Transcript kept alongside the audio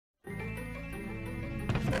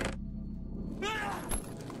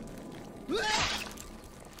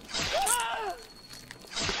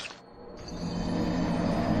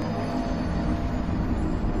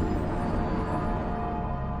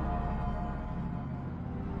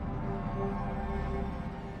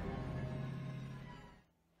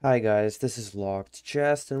Hi guys, this is Locked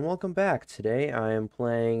Chest and welcome back. Today I am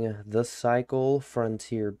playing The Cycle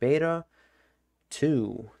Frontier Beta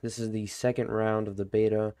 2. This is the second round of the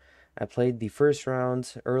beta. I played the first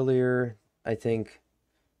round earlier, I think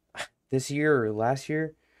this year or last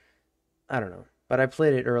year. I don't know. But I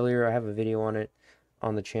played it earlier. I have a video on it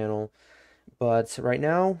on the channel. But right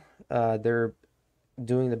now, they're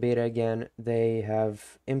doing the beta again. They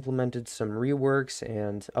have implemented some reworks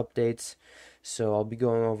and updates, so I'll be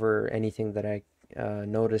going over anything that I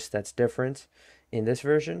noticed that's different in this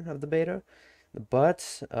version of the beta.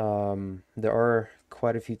 But there are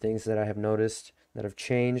quite a few things that I have noticed that have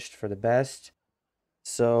changed for the best.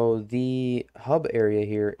 So the hub area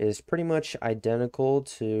here is pretty much identical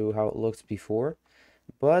to how it looked before,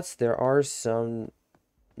 but there are some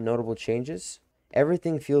notable changes.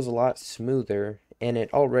 Everything feels a lot smoother, and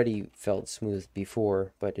it already felt smooth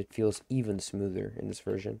before, but it feels even smoother in this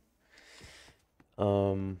version.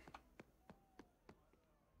 Um,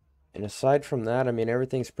 and aside from that, I mean,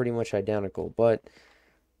 everything's pretty much identical, but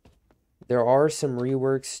there are some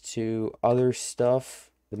reworks to other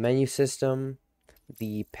stuff. The menu system,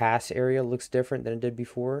 the pass area looks different than it did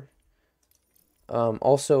before.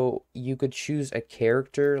 Also, you could choose a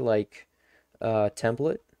character like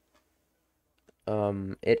template.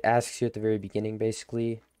 It asks you at the very beginning,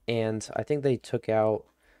 basically, and I think they took out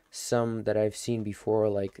some that I've seen before.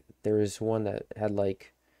 Like there was one that had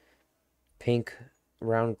like pink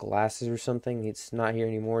round glasses or something. It's not here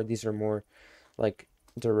anymore. These are more like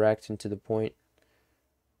direct and to the point.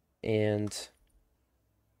 And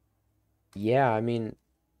yeah, I mean,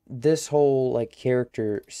 this whole like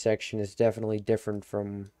character section is definitely different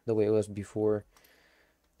from the way it was before.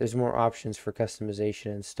 There's more options for customization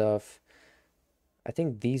and stuff. I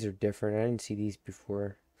think these are different. I didn't see these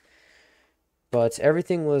before. But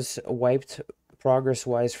everything was wiped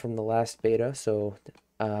progress-wise from the last beta, so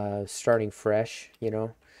starting fresh,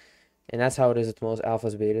 and that's how it is with most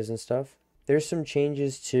alphas, betas, and stuff. There's some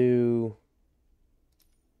changes to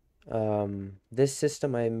this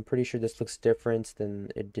system. I'm pretty sure this looks different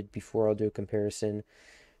than it did before. I'll do a comparison.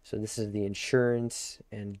 So this is the insurance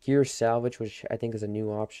and gear salvage, which I think is a new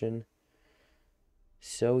option.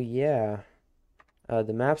 So yeah,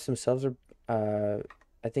 the maps themselves are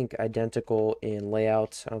I think identical in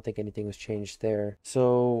layouts. I don't think anything was changed there.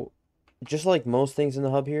 So just like most things in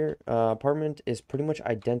the hub here, apartment is pretty much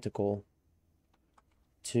identical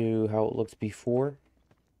to how it looked before.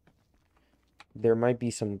 There might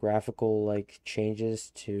be some graphical like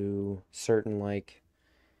changes to certain like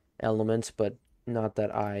elements, but not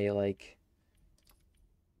that I like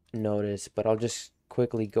notice. But I'll just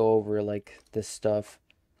quickly go over like this stuff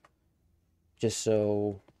just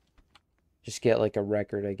so just get like a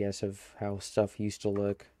record, I guess, of how stuff used to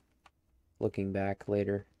look looking back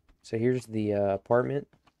later. So here's the apartment.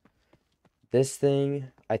 This thing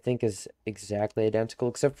I think is exactly identical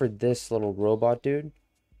except for this little robot dude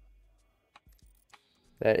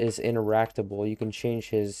that is interactable. You can change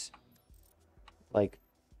his like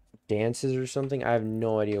dances or something. I have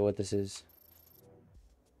no idea what this is,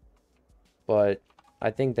 but I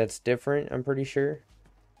think that's different. I'm pretty sure.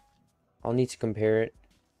 I'll need to compare it.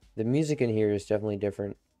 The music in here is definitely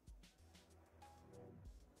different.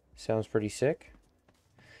 Sounds pretty sick.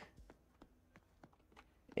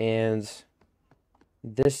 And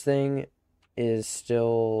this thing is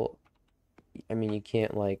still, I mean, you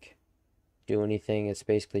can't like do anything. It's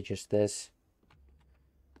basically just this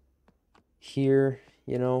here,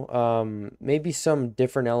 maybe some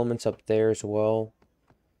different elements up there as well.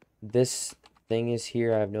 This thing is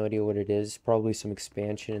here. I have no idea what it is. Probably some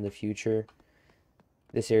expansion in the future.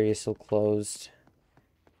 This area is still closed.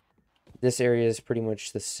 This area is pretty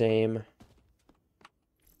much the same.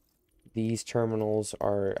 These terminals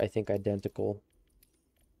are, I think, identical.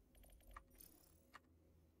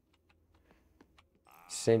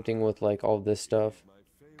 Same thing with like all this stuff.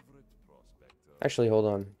 Actually, hold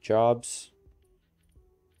on. Jobs.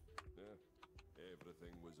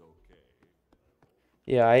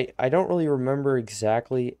 Yeah, I don't really remember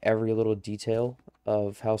exactly every little detail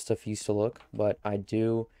of how stuff used to look, but I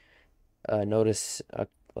do notice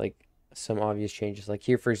like some obvious changes. Like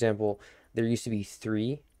here, for example, there used to be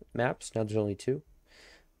three maps. Now there's only two.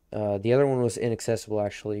 The other one was inaccessible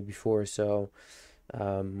actually before, so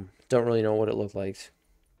don't really know what it looked like.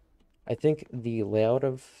 I think the layout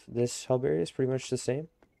of this hub area is pretty much the same.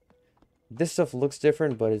 This stuff looks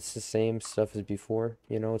different, but it's the same stuff as before.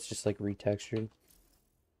 It's just like retextured.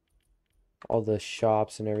 All the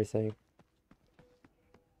shops and everything.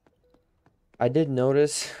 I did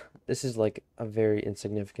notice, this is like a very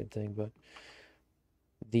insignificant thing, but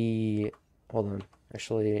the, hold on,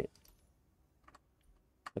 actually,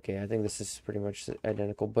 Okay, I think this is pretty much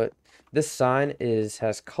identical, but this sign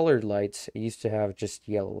has colored lights. It used to have just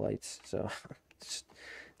yellow lights, so just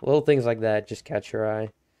little things like that just catch your eye.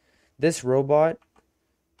 This robot,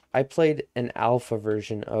 I played an alpha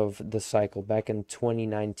version of the cycle back in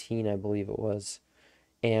 2019, I believe it was,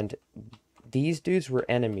 and these dudes were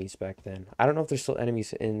enemies back then. I don't know if they're still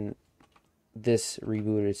enemies in this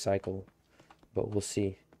rebooted cycle, but we'll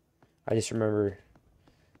see. I just remember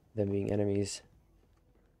them being enemies,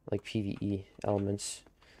 like PvE elements.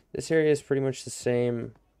 This area is pretty much the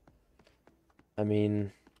same. I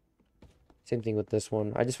mean, same thing with this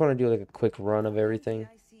one. I just want to do like a quick run of everything.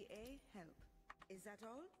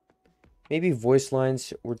 Maybe voice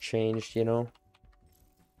lines were changed, you know?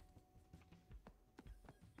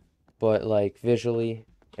 But like visually,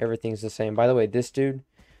 everything's the same. By the way, this dude,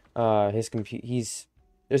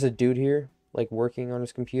 there's a dude here like working on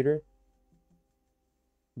his computer,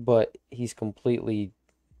 but he's completely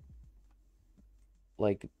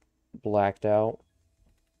like blacked out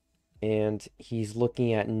and he's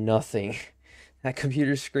looking at nothing. That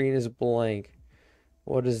computer screen is blank.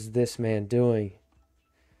 What is this man doing?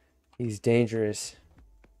 He's dangerous.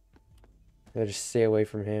 Gotta just stay away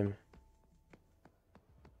from him.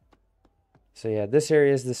 So yeah, this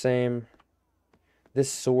area is the same.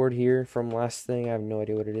 This sword here from last thing, I have no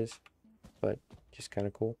idea what it is, but just kind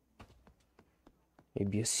of cool.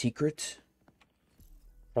 Maybe a secret?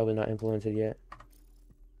 Probably not implemented yet.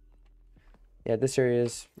 Yeah, this area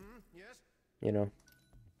is, you know,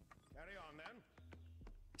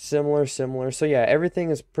 similar. So yeah, everything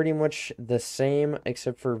is pretty much the same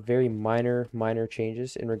except for very minor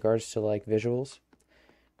changes in regards to like visuals.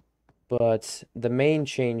 But the main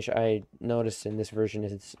change I noticed in this version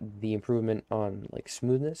is the improvement on like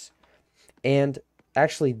smoothness. And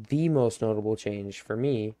actually the most notable change for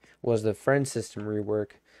me was the friend system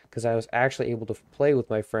rework, because I was actually able to play with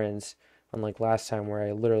my friends, unlike last time where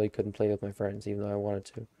I literally couldn't play with my friends even though I wanted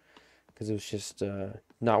to, because it was just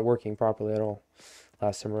not working properly at all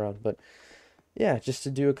last time around. But yeah, just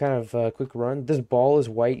to do a kind of quick run. This ball is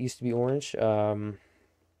white, used to be orange.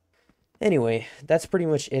 Anyway, that's pretty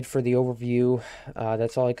much it for the overview.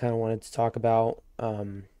 That's all I kind of wanted to talk about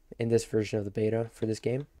in this version of the beta for this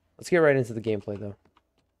game. Let's get right into the gameplay, though.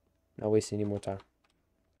 Not wasting any more time.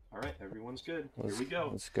 All right, everyone's good. Here we go.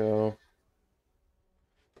 Let's go.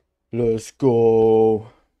 Let's go.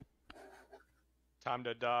 Time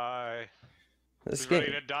to die. This Who's game.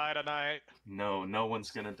 ready to die tonight? No, no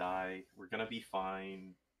one's gonna die. We're gonna be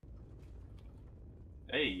fine.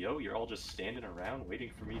 Hey, yo, you're all just standing around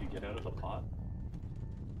waiting for me to get out of the pot?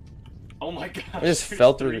 Oh my gosh, I just there's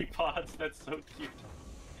fell through 3 pots. That's so cute.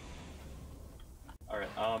 Alright,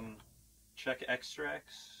 check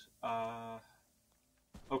extracts.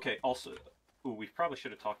 Okay, also, ooh, we probably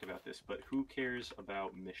should have talked about this, but who cares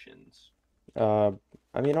about missions? I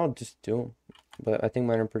mean, I'll just do them, but I think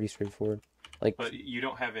mine are pretty straightforward. Like, But you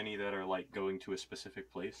don't have any that are, like, going to a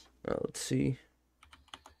specific place? let's see.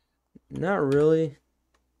 Not really.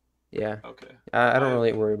 Yeah. Okay. I don't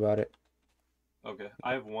really worry about it. Okay.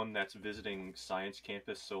 I have one that's visiting science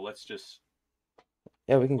campus, so let's just...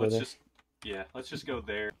 Yeah, we can go there. Yeah, let's just go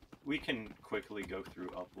there. We can quickly go through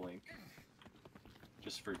Uplink.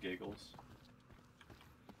 Just for giggles.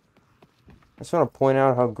 I just want to point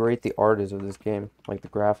out how great the art is of this game. Like, the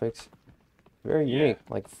graphics. Very unique.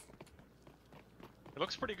 Like... It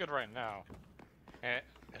looks pretty good right now.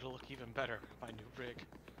 It'll look even better with my new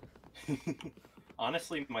rig.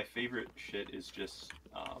 Honestly, my favorite shit is just,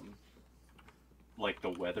 like the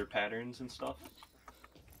weather patterns and stuff.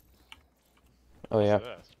 Oh, yeah. What's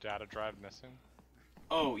this? Data drive missing?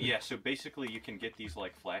 Oh, yeah, so basically you can get these,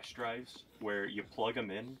 like, flash drives where you plug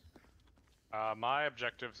them in. My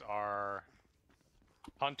objectives are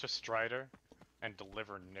hunt a Strider and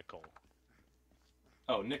deliver nickel.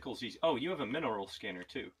 Oh, nickel's easy. Oh, you have a mineral scanner,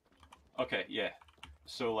 too. Okay, yeah.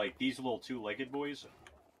 So, like, these little two-legged boys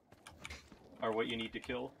are what you need to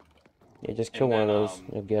kill. Yeah, just kill one of those.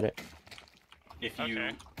 You'll get it. If you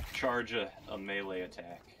charge a melee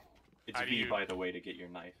attack, it's V, by the way, to get your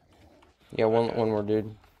knife. Yeah, one more,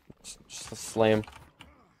 dude. Just slam.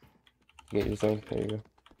 Get your thing. There you go.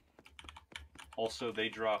 Also, they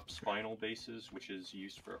drop spinal bases, which is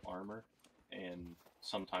used for armor, and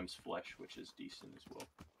sometimes flesh, which is decent as well.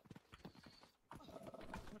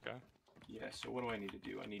 Okay. Yeah. So what do I need to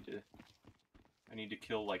do? I need to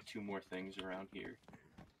kill like 2 more things around here.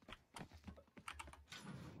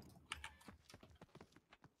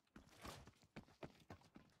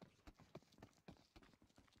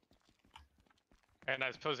 And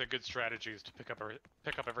I suppose a good strategy is to pick up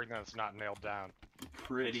everything that's not nailed down.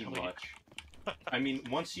 Pretty much. I mean,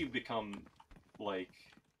 once you become like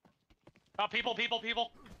Oh,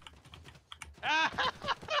 people! Ah!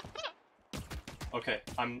 Okay,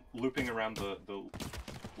 I'm looping around the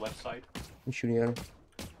left side. I'm shooting at him.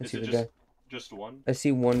 I Is see it the just guy. just one? I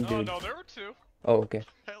see one Oh dude. no, there were two. Oh, okay.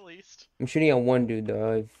 At least. I'm shooting at one dude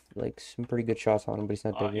though. I've like some pretty good shots on him, but he's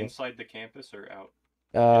not dead yet. Inside the campus or out?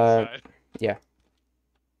 Inside. Yeah.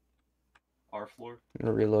 Our floor? I'm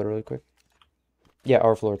gonna reload really quick. Yeah,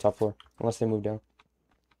 our floor, top floor. Unless they move down.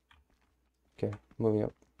 Okay, moving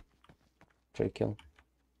up. Try to kill him.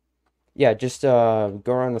 Yeah, just go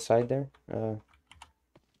around the side there.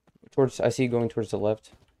 I see you going towards the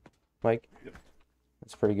left, Mike. Yep.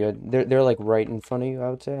 That's pretty good. They're like right in front of you, I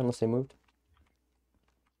would say, unless they moved.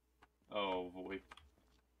 Oh boy.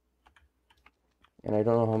 And I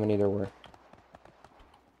don't know how many there were.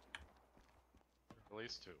 At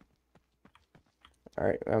least two.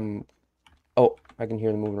 Alright, oh, I can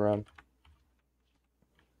hear them moving around.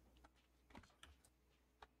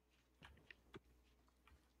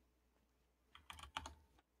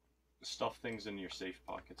 Stuff things in your safe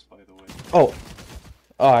pockets, by the way. Oh!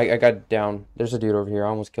 Oh, I got down. There's a dude over here. I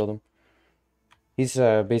almost killed him. He's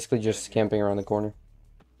basically just camping around the corner.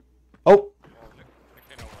 Oh!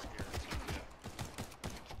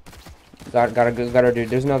 Got a dude.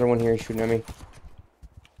 There's another one here shooting at me.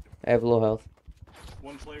 I have low health.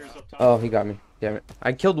 One player's up top. Oh, he got me. Damn it.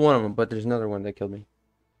 I killed one of them, but there's another one that killed me.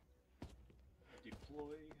 Deploy.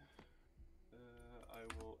 I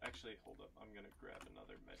will actually hold up. I'm gonna grab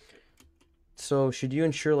another med kit. So, should you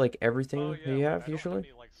insure like everything Oh, that yeah, you I have don't usually? have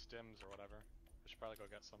any, like, stims or whatever. I should probably go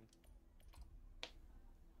get some.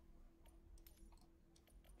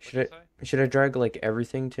 Should I drag like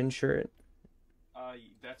everything to insure it?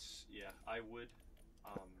 Yeah, I would.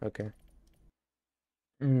 Okay.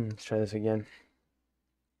 Let's try this again.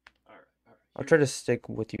 Alright. I'll try to stick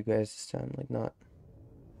with you guys this time, like not.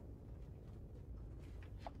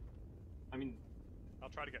 I mean, I'll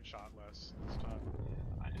try to get shot less this time.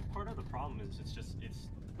 Yeah, and part of the problem is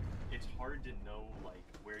it's hard to know like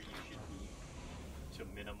where you should be to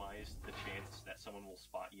minimize the chance that someone will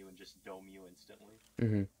spot you and just dome you instantly.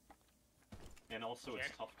 Mm-hmm. And also, it's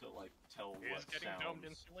tough to like tell what Is getting sounds. domed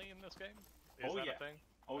instantly in this game? Is that a thing?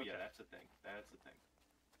 Oh Okay. yeah, that's a thing. That's a thing.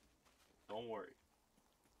 Don't worry.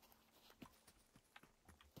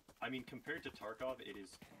 I mean, compared to Tarkov, it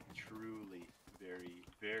is truly very,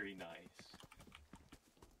 very nice.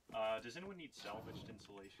 Does anyone need salvaged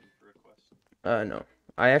insulation for a quest? No.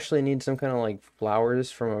 I actually need some kind of like flowers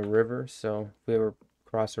from a river, so if we ever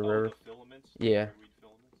cross a river. The filaments? Yeah. Weed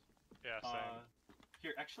filaments? Yeah, same.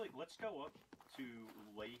 Here, actually, let's go up to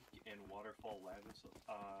Lake and Waterfall Labs.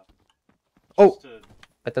 Oh! To...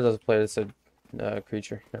 I thought that was a player that said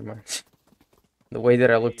creature. Never mind. The way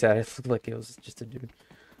that I looked at it, it looked like it was just a dude.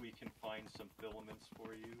 We can find some filaments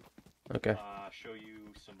for you. Okay. Show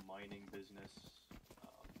you some mining business.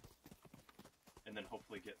 And then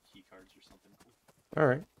hopefully get key cards or something cool.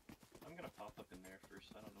 Alright. I'm gonna pop up in there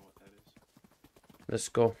first. I don't know what that is. Let's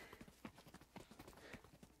go.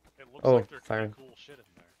 It looks like there's firing. cool shit in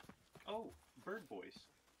there. Oh, bird boys.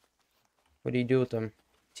 What do you do with them?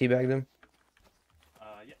 Teabag them?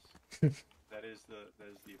 Yes. that is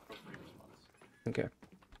the appropriate response. Okay.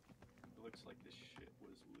 It looks like this shit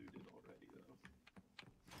was looted already, though.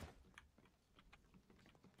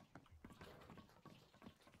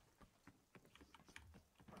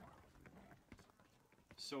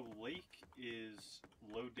 So lake is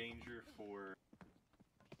low danger for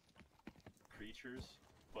creatures,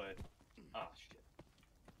 but shit.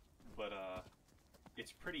 But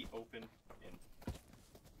it's pretty open and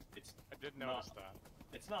I did notice that.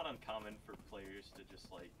 It's not uncommon for players to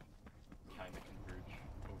just like kind of converge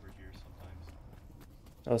over here sometimes.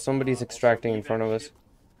 Oh, somebody's Also, extracting in evac front of us. ship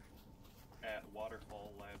at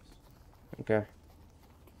Waterfall Labs. Okay.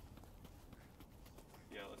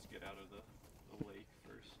 Yeah, let's get out of the lake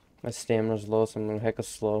first. My stamina's low, so I'm gonna hecka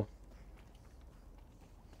slow.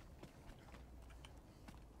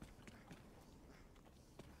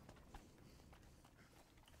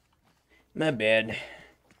 My bad.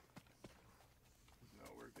 No,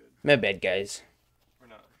 we're good. My bad, guys. We're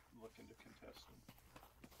not looking to contest them.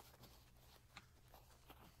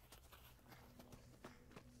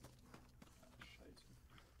 Shite.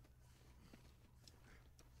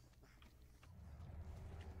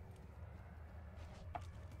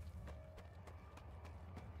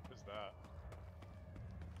 What is that?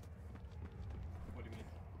 What do you mean?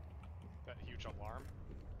 That huge alarm?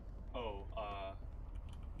 Oh,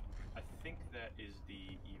 I think that is the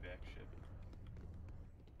evac ship.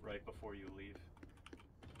 Right before you leave.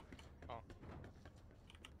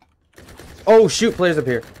 Oh, shoot, players up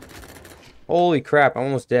here. Holy crap, I'm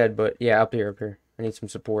almost dead, but yeah, up here. I need some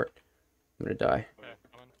support. I'm gonna die. Okay,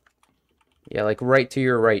 coming. Yeah, like right to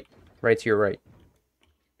your right. Right to your right.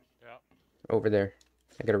 Yeah. Over there.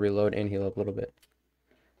 I gotta reload and heal up a little bit.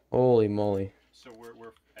 Holy moly. So we're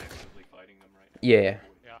actively fighting them right now. Yeah,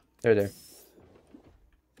 Yeah. they're there.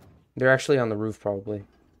 They're actually on the roof probably.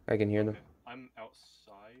 I can hear them. Okay. I'm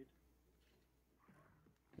outside.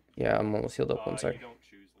 Yeah, I'm almost healed up. One You sec. don't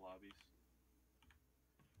choose lobbies.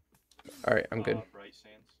 Alright, I'm good. Bright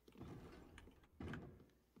Sands.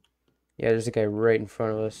 Yeah, there's a guy right in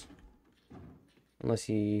front of us. Unless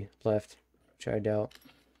he left, which I doubt.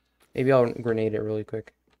 Maybe I'll grenade it really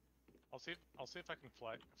quick. I'll see if I can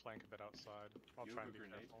flank a bit outside. I'll You try have and a be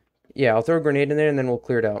grenade? careful. Yeah, I'll throw a grenade in there and then we'll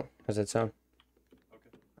clear it out. How's that sound?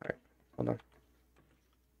 Okay. Alright, hold on.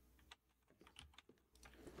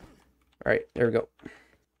 Alright, there we go.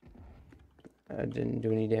 I didn't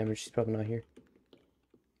do any damage. He's probably not here.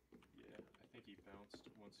 Yeah, I think he bounced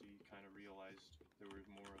once he kind of realized there were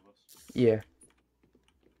more of us. Yeah.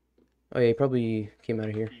 Oh yeah, he probably came out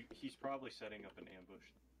of here. He's probably setting up an ambush.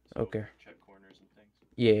 So Okay. check corners and things.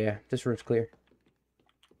 Yeah, this room's clear.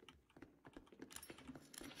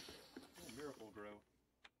 Oh, Miracle Grow.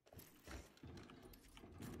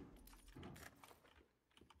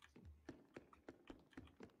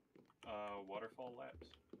 Waterfall Labs.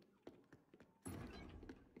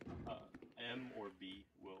 M or B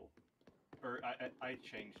will... Or I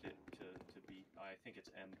changed it to B. I think it's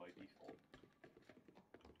M by default.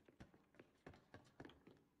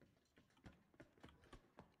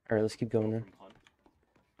 Alright, let's keep going then. From Hunt.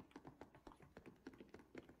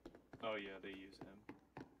 Oh yeah, they use M.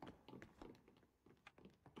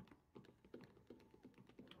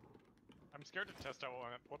 I'm scared to test out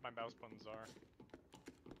what my mouse buttons are.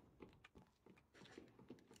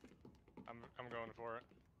 I'm going for it.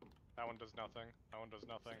 That one does nothing. That one does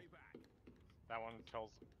nothing. That one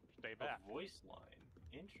tells stay back. A voice line.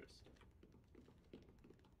 Interesting.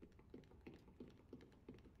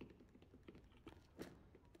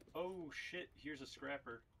 Oh shit, here's a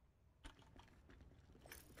scrapper.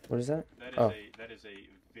 What is that? That is a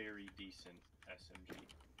very decent SMG.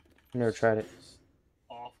 Never tried it.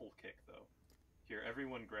 Awful kick though. Here,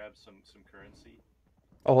 everyone grab some currency.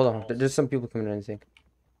 Oh, hold on. There's some people coming in, I think.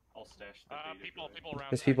 I'll stash the data People drive. around.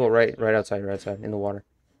 There's people right outside, in the water.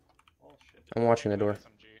 Oh shit. I'm watching the door.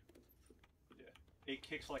 SMG. Yeah. It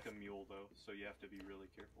kicks like a mule though, so you have to be really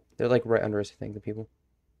careful. They're like right under us, I think, the people.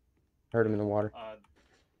 Heard them in the water.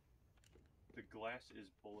 The glass is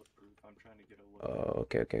bulletproof. I'm trying to get a look. Oh,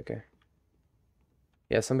 okay.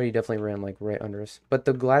 Yeah, somebody definitely ran like right under us. But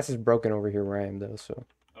the glass is broken over here where I am though, so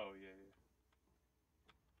Oh yeah.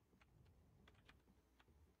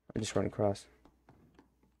 I just run across.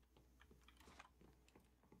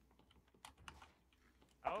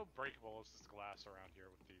 How breakable is this glass around here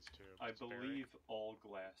with these two? I believe all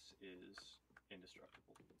glass is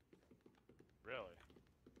indestructible. Really?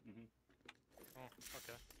 Mhm. Oh,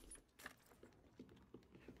 okay.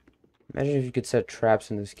 Imagine if you could set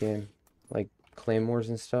traps in this game, like claymores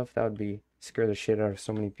and stuff. That would be scare the shit out of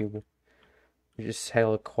so many people. You just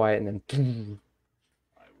hella quiet and then.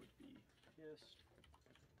 I would be pissed.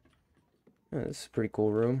 Oh, this is a pretty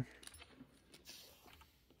cool room.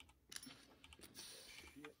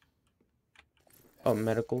 Shit. Oh,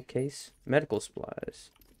 medical case, medical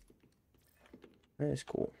supplies. That is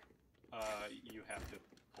cool. You have to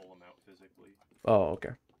pull them out physically. Oh,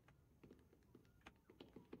 okay.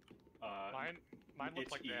 Mine looks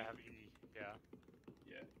it's like E. they have E. Yeah.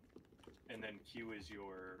 Yeah. And then Q is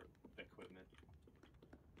your equipment.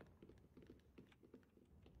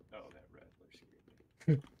 Oh, that rattler scared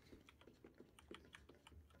me.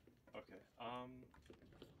 Okay.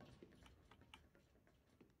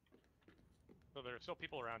 So there are still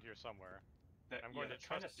people around here somewhere. I'm going to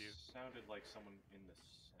trust you. Sounded like someone in the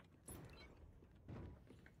center.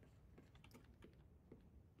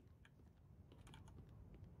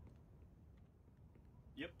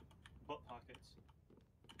 Yep. Butt pockets.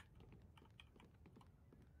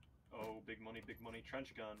 Oh, big money, big money.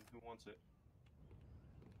 Trench gun. Who wants it?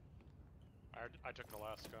 I took the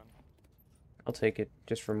last gun. I'll take it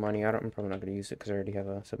just for money. I'm probably not gonna use it because I already have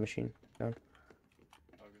a submachine gun. Okay.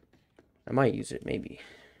 I might use it, maybe.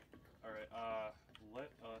 Alright,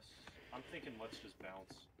 I'm thinking let's just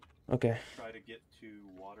bounce. Okay. Try to get to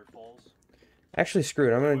waterfalls. Actually,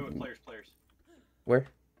 screw it. I'm gonna. Wait, players. Where?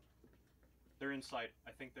 They're inside.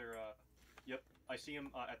 I think they're, yep. I see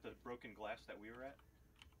them at the broken glass that we were at.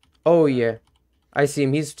 Oh, yeah. I see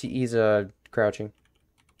him. He's crouching.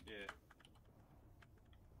 Yeah.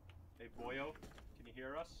 Hey, boyo, can you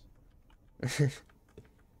hear us?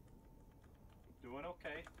 Doing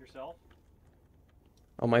okay. Yourself?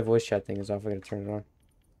 Oh, my voice chat thing is off. I gotta turn it on.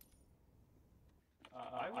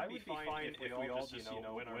 be fine if we all just,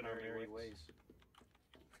 win our merry ways.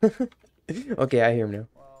 Okay, I hear him now.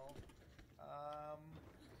 Well,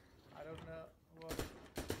 I don't know. Well,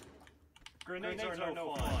 Grenades are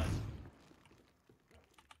no fun.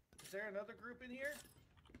 is there another group in here?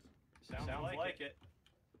 Sounds like it.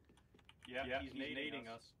 Yeah, he's nading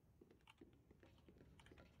us.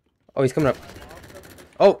 Oh, he's coming up. I lost them.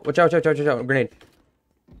 Oh, watch out, watch out, watch out. Grenade.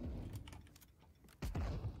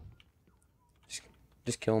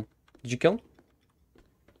 Just kill him. Did you kill him?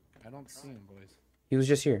 I don't see him, boys. He was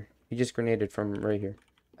just here. He just grenaded from right here.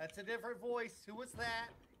 That's a different voice. Who was that?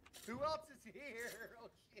 Who else is here? Oh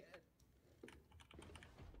shit.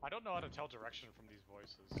 I don't know how to tell direction from these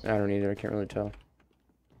voices. I don't either. I can't really tell.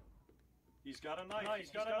 He's got a knife. He's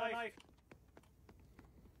got a knife.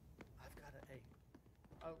 I've got a. Hey.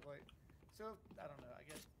 Oh wait. So I don't know. I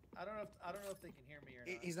guess I don't know if they can hear me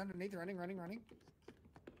or not. He's underneath, running.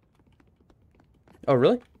 Oh,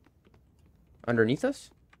 really? Underneath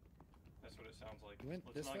us? That's what it sounds like. He went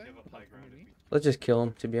Let's this not way? give up high Like ground. underneath? Let's just kill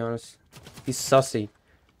him, to be honest. He's sussy.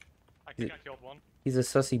 I think I killed one. He's a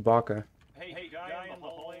sussy baka. Hey, guy in the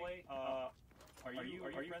hallway. Are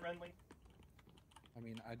you friendly? I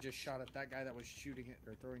mean, I just shot at that guy that was shooting it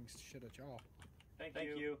or throwing shit at y'all. Thank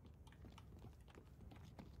you.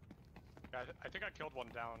 Yeah, I think I killed one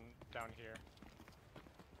down here.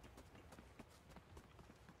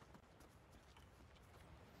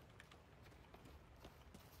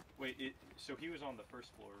 Wait, so he was on the first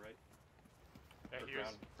floor, right? Yeah, Or he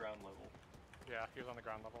was. ground level. Yeah, he was on the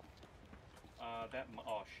ground level.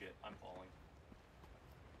 Oh shit, I'm falling.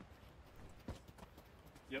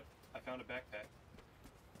 Yep, I found a backpack.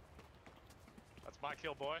 That's my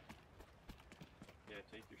kill, boy. Yeah,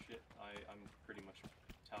 take your shit. I'm pretty much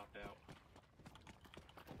topped out.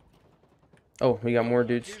 Oh, we got more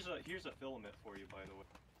dudes. Here's a filament for you, by the way.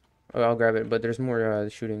 Oh, I'll grab it, but there's more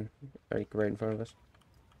shooting right in front of us.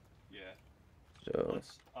 Yeah. So,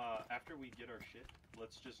 Let's after we get our shit,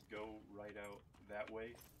 let's just go right out that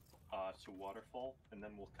way, to Waterfall, and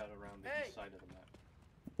then we'll cut around the east side of the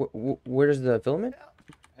map. where's the filament?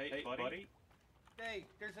 Hey, buddy. Hey,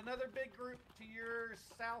 there's another big group to your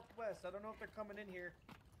southwest. I don't know if they're coming in here.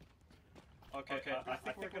 Okay, I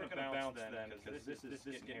think we're gonna bounce then, because this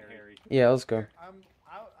is getting hairy. Yeah, let's go. I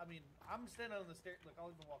mean, I'm standing on the stairs. Look,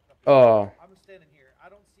 I'll even walk up. Oh. I'm standing here. I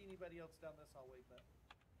don't see anybody else down this hallway, but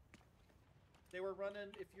they were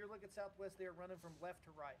running. If you're looking southwest, they were running from left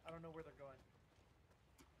to right. I don't know where they're going.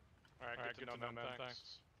 Alright, good to know, man.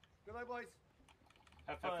 Thanks. Good night, boys.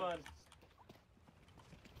 Have fun.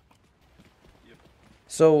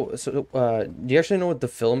 So, do you actually know what the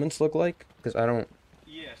filaments look like? Because I don't.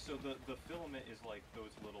 Yeah, so the filament is like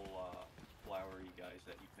those little flowery guys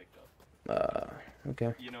that you picked up.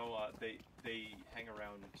 Okay. You know, they hang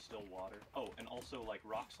around still water. Oh, and also like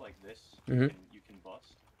rocks like this, Mhm. you can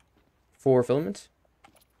bust. 4 filaments?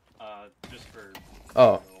 Just for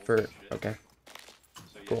Oh, minerals for and shit. okay.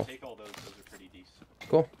 So yeah, Cool. take all those. Those are pretty decent.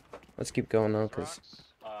 Cool. Let's keep going though, cause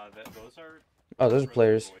Rocks? Those are. oh, those are for the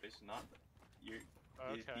players. boys, not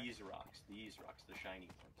Okay. these rocks, the shiny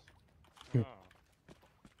ones. Hmm. Oh.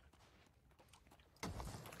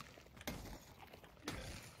 Yeah.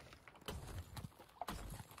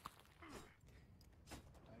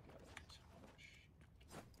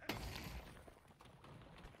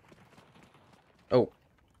 Oh,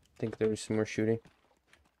 I think there was some more shooting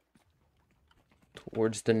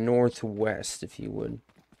towards the northwest, if you would.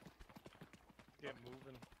 Get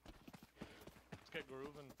moving. Let's get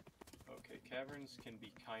grooving. Okay, caverns can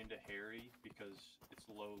be kinda hairy because it's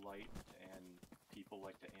low light and people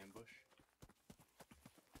like to ambush.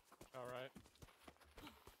 Alright.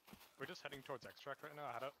 We're just heading towards extract right now.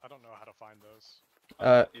 I don't know how to find those.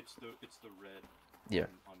 It's the red. Yeah.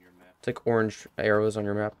 On your map. It's like orange arrows on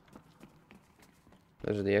your map.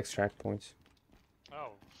 Those are the extract points.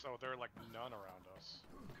 Oh, so there are like none around us.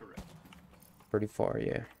 Correct. Pretty far,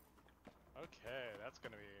 yeah. Okay, that's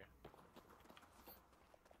gonna be.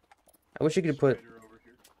 I wish you could put Spider over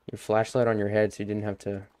here. your flashlight on your head so you didn't have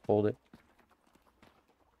to hold it.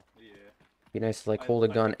 Yeah. Be nice to like hold a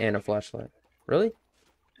gun and a flashlight. Really?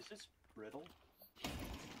 Is this brittle?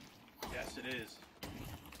 Yes, it is.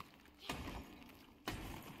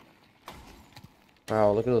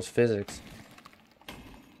 Wow, look at those physics.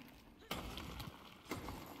 Am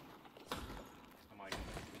I gonna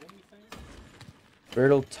hit anything?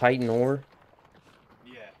 Brittle Titan ore.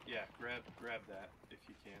 Yeah. Grab that if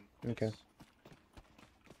you can. Okay.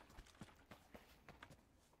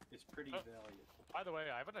 It's pretty Oh. valuable. By the way,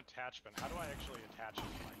 I have an attachment. How do I actually attach it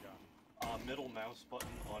to my gun? Middle mouse button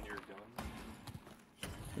on your gun.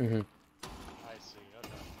 Mhm. I see.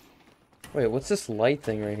 Okay. Wait, what's this light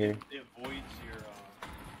thing right here? It voids your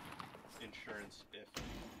insurance if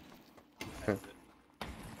you Huh. have it.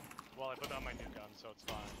 Well, I put down my new gun, so it's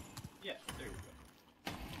fine. Yeah, there you go.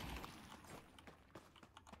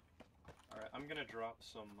 Alright, I'm gonna drop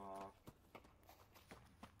some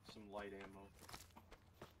light ammo.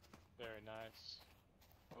 Very nice.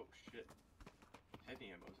 Oh shit.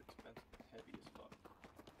 Heavy ammo's expensive. Heavy as fuck.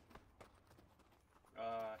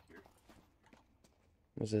 Here.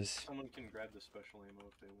 What's this? Someone can grab the special ammo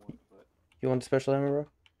if they want, but... You want the special ammo, bro?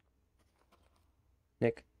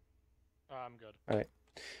 Nick? I'm good. Alright.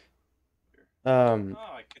 Here. Um,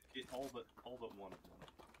 Oh, I could get all but one of them.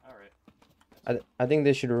 Alright. I think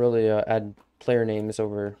they should really add player names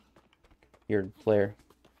over your player.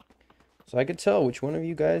 So I could tell which one of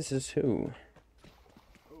you guys is who.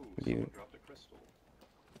 Oh, Do you- someone dropped a crystal.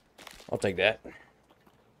 I'll take that. A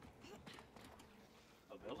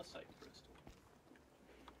Velicite crystal.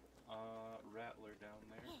 Rattler down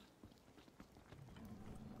there.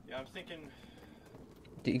 Yeah, I'm thinking...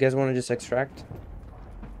 Do you guys want to just extract?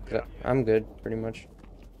 'Cause Yeah. I'm good, pretty much.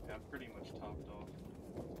 Yeah, I'm pretty much topped off.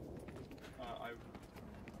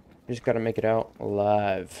 Just gotta make it out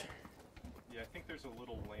alive. Yeah, I think there's a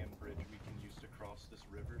little land bridge we can use to cross this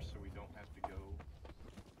river so we don't have to go...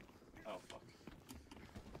 Oh, fuck.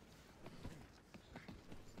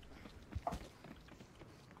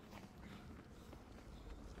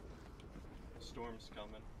 Storm's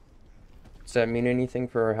coming. Does that mean anything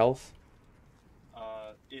for our health?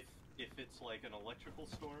 If it's like an electrical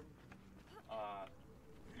storm,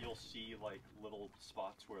 you'll see like little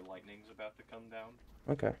spots where lightning's about to come down.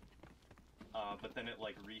 Okay. But then it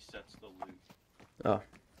like resets the loop. Oh.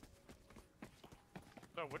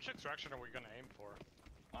 So, which extraction are we gonna aim for?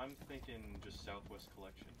 I'm thinking just Southwest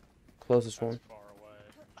Collection. Closest That's one. far away.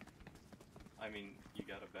 I mean, you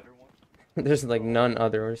got a better one? There's like none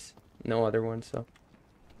others. No other ones, so.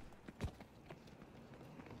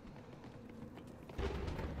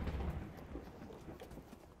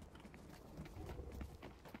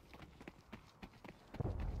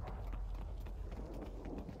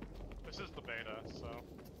 This is the beta, so I'm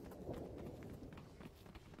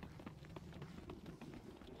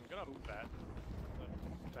gonna bet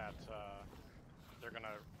that they're gonna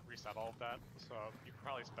reset all of that. So you can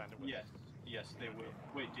probably spend it with. Yes. Yes, they will.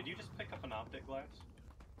 Wait, did you just pick up an optic glass?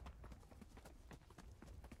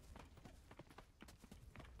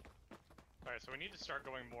 All right, so we need to start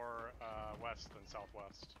going more west than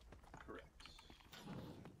southwest. Correct.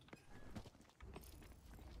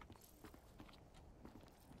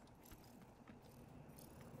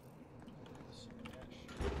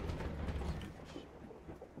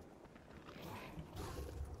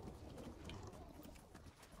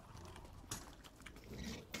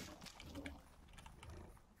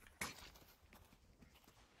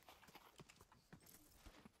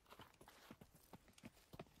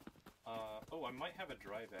 Oh, I might have a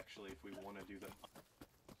drive actually if we want to do them.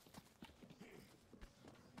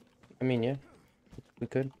 I mean, yeah. We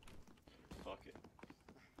could. Fuck it.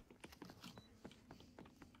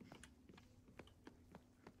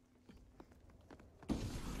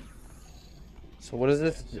 So what does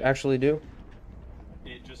this actually do?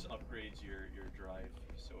 It just upgrades your drive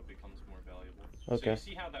so it becomes more valuable. Okay. So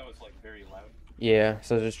you see how that was like very loud? Yeah,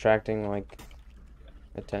 so distracting like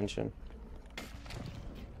attention.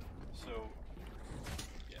 So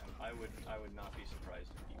yeah, I would not be surprised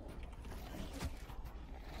if people.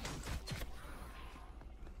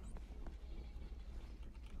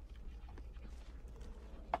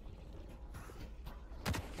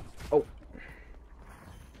 Oh.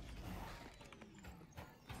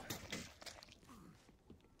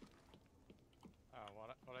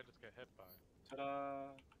 What I just get hit by? Ta-da!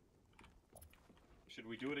 Should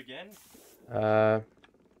we do it again? I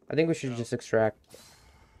think we should No. just extract.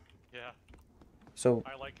 Yeah, So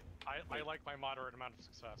I like my moderate amount of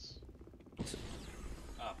success.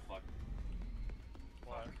 Ah, fuck.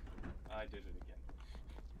 What? I did it again.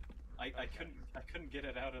 I couldn't get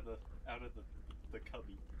it out of the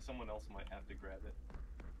cubby. Someone else might have to grab it.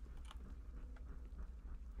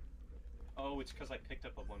 Oh, it's because I picked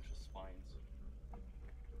up a bunch of spines.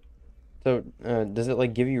 So, does it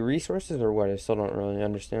like give you resources or what? I still don't really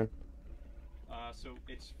understand. So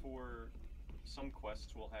it's for some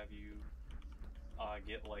quests will have you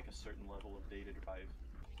get like a certain level of data drive.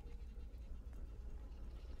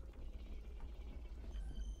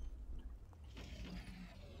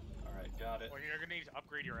 All right, got it. Well, you're gonna need to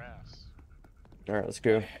upgrade your ass. All right, let's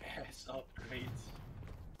go. Ass upgrades.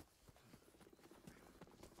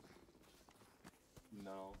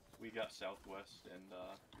 No, we got Southwest and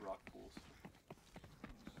rock pools.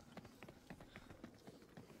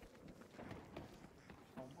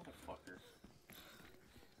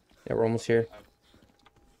 Yeah, we're almost here.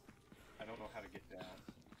 I don't know how to get down.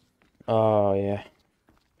 Oh, yeah.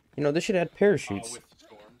 You know, they should add parachutes With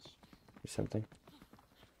storms. or something.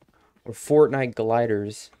 Or Fortnite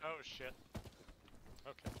gliders. Oh shit.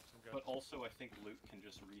 Okay, I'm good. But also, I think loot can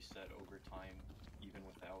just reset over time, even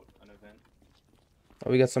without an event.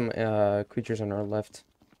 Oh, we got some creatures on our left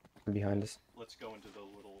and behind us. Let's go into the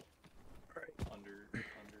little undergrowth.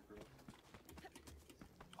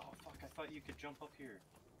 Oh fuck! I thought you could jump up here.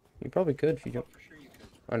 You probably could if I you jump. thought for sure you could.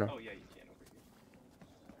 Oh no. Oh yeah, you can over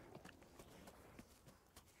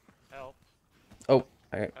here. Help. Oh,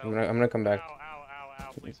 I'm gonna come back. Ow, ow, ow,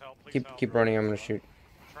 ow. Please help, please help. Keep running. I'm gonna shoot.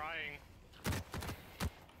 Trying.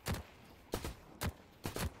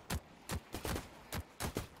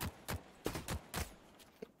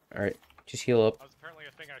 All right, just heal up. That was apparently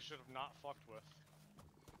a thing I should have not fucked with.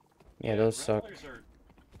 Yeah, those suck. Rattlers are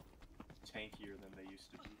tankier than they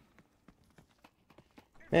used to be.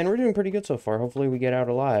 Man, we're doing pretty good so far. Hopefully we get out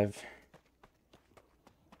alive.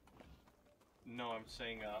 No, I'm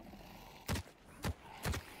saying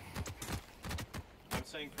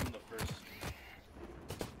from the first.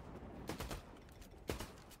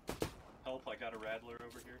 Help! I got a rattler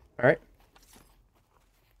over here. All right.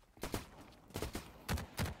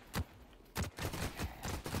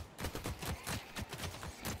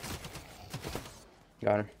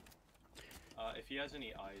 Got him. If he has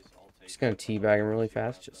any eyes, I'll take. Just gonna teabag him really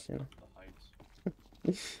fast, just you know.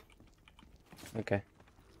 The heights. Okay.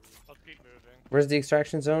 Let's keep moving. Where's the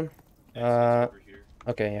extraction zone? It's over here.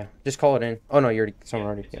 Okay, yeah. Just call it in. Oh no, you already. Someone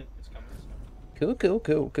already. It's Yeah. it's coming. Cool, cool,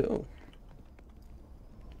 cool, cool.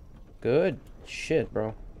 Good shit,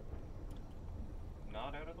 bro.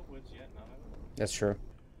 Not out of the woods yet. Not out of the woods. That's true.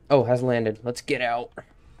 Oh, has landed. Let's get out.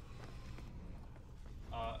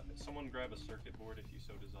 Someone grab a circuit board if you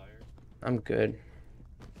so desire. I'm good.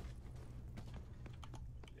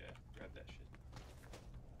 Yeah, grab that shit.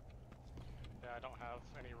 Yeah, I don't have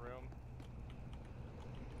any room.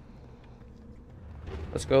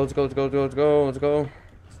 Let's go, let's go, let's go, let's go, let's go, let's go.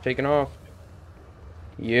 It's taking off.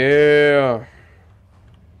 Yeah.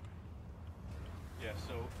 Yeah,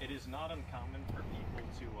 so it is not uncommon for people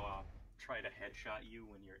to try to headshot you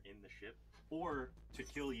when you're in the ship, or to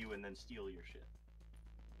kill you and then steal your ship.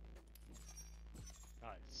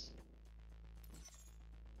 Nice.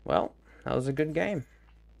 Well, that was a good game.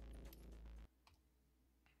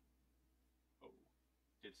 Oh,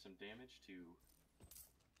 did some damage to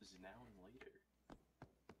now and later.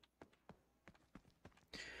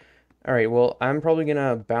 Alright, well, I'm probably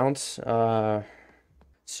gonna bounce.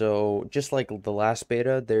 So, just like the last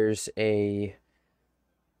beta, there's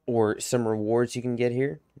some rewards you can get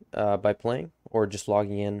here by playing, or just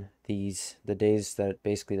logging in the days that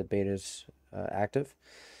basically the beta's active.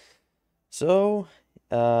 So,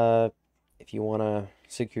 if you want to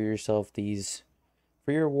secure yourself these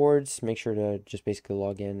free rewards, make sure to just basically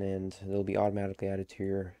log in and they'll be automatically added to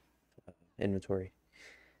your inventory.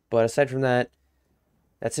 But aside from that,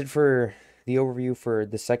 that's it for the overview for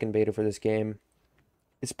the second beta for this game.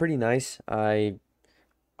 It's pretty nice. I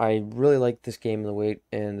really like this game and the way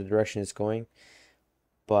and the direction it's going.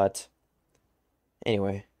 But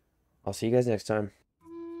anyway, I'll see you guys next time.